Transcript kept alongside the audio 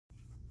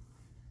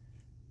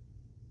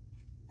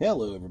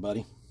Hello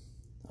everybody.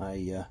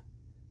 I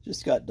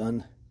just got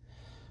done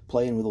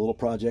playing with a little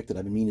project that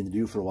I've been meaning to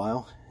do for a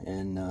while,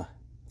 and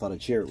thought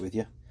I'd share it with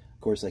you.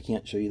 Of course, I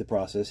can't show you the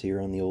process here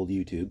on the old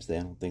YouTubes.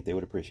 I don't think they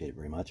would appreciate it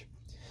very much.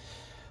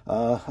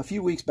 A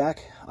few weeks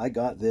back, I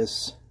got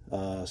this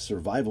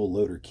survival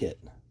loader kit.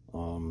 It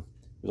was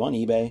on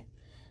eBay.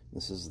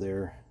 This is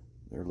their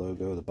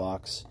logo, the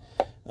box.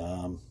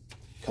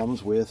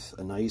 Comes with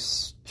a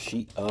nice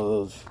sheet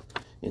of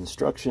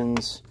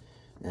instructions,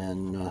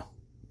 and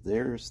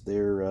there's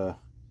their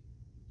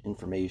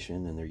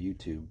information and their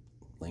YouTube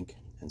link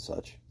and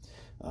such.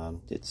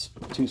 It's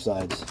two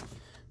sides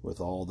with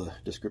all the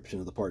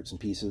description of the parts and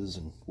pieces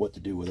and what to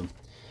do with them.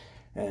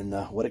 And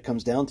what it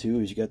comes down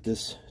to is you got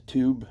this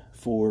tube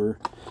for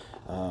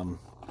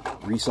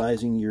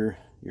resizing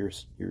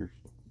your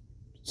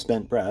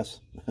spent brass,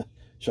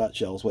 shot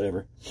shells,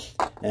 whatever,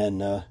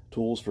 and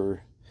tools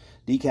for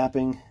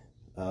decapping,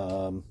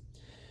 a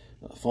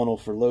funnel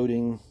for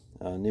loading,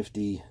 a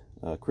nifty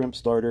crimp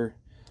starter,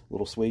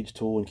 little swage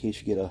tool in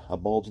case you get a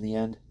bulge in the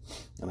end.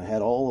 And I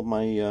had all of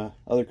my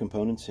other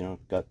components.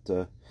 Got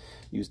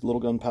used little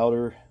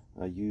gunpowder.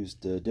 I used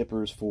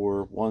dippers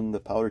for the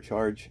powder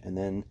charge, and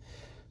then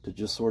to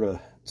just sort of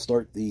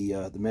start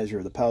the measure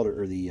of the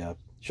powder, or the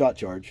shot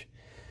charge,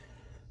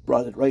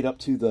 brought it right up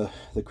to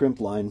the crimp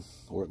line,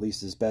 or at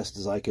least as best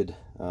as I could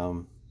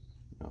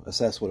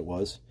assess what it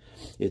was.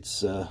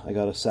 It's I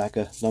got a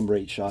SACA number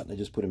 8 shot, and I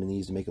just put them in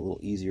these to make it a little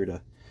easier to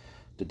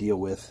deal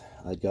with.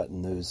 I'd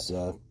gotten those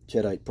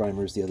Cheddite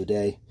primers the other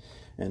day,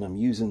 and I'm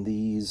using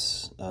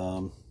these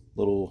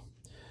little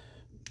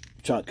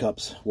shot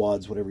cups,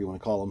 wads, whatever you want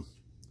to call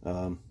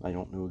them. I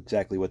don't know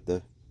exactly what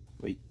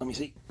wait, let me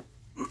see.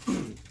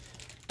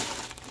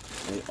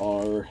 They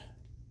are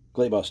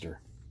Claybuster,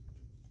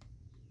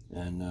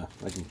 and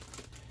I can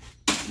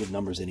give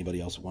numbers to anybody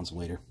else that wants them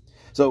later.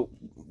 So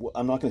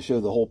I'm not going to show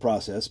the whole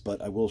process,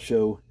 but I will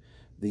show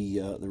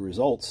the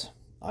results.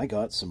 I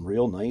got some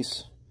real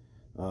nice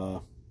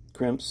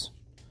crimps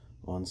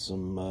on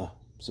some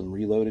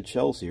reloaded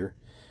shells here.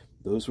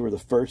 Those were the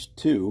first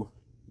two,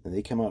 and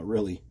they came out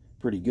really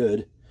pretty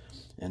good.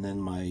 And then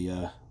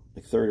my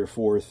like third or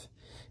fourth,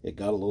 it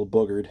got a little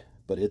boogered,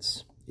 but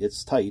it's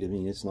tight. I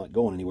mean, it's not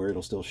going anywhere.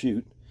 It'll still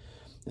shoot.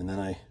 And then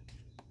I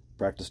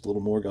practiced a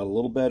little more, got a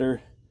little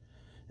better,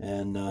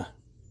 and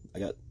I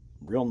got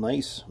real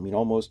nice, I mean,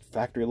 almost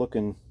factory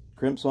looking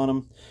crimps on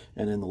them.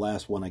 And then the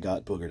last one I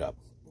got boogered up,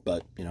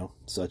 but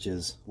such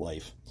is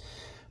life.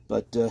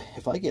 But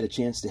if I get a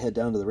chance to head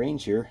down to the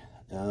range here,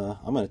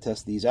 I'm going to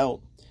test these out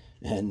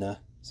and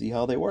see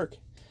how they work.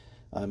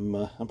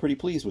 I'm pretty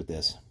pleased with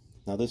this.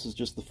 Now, this is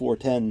just the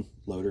 410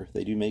 loader.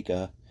 They do make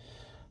a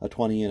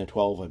 20 and a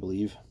 12, I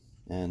believe.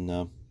 And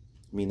I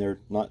mean,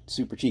 they're not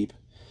super cheap,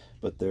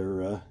 but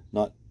they're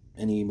not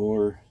any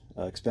more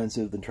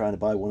expensive than trying to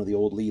buy one of the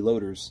old Lee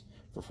loaders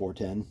for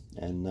 410.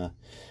 And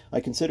I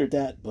considered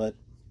that, but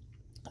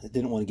I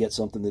didn't want to get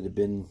something that had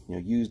been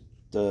used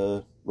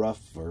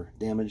rough or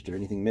damaged or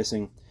anything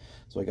missing.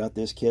 So I got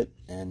this kit,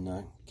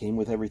 and came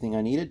with everything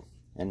I needed,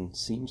 and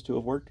seems to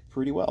have worked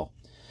pretty well.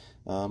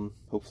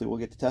 Hopefully we'll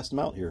get to test them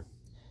out here.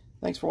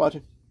 Thanks for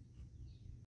watching.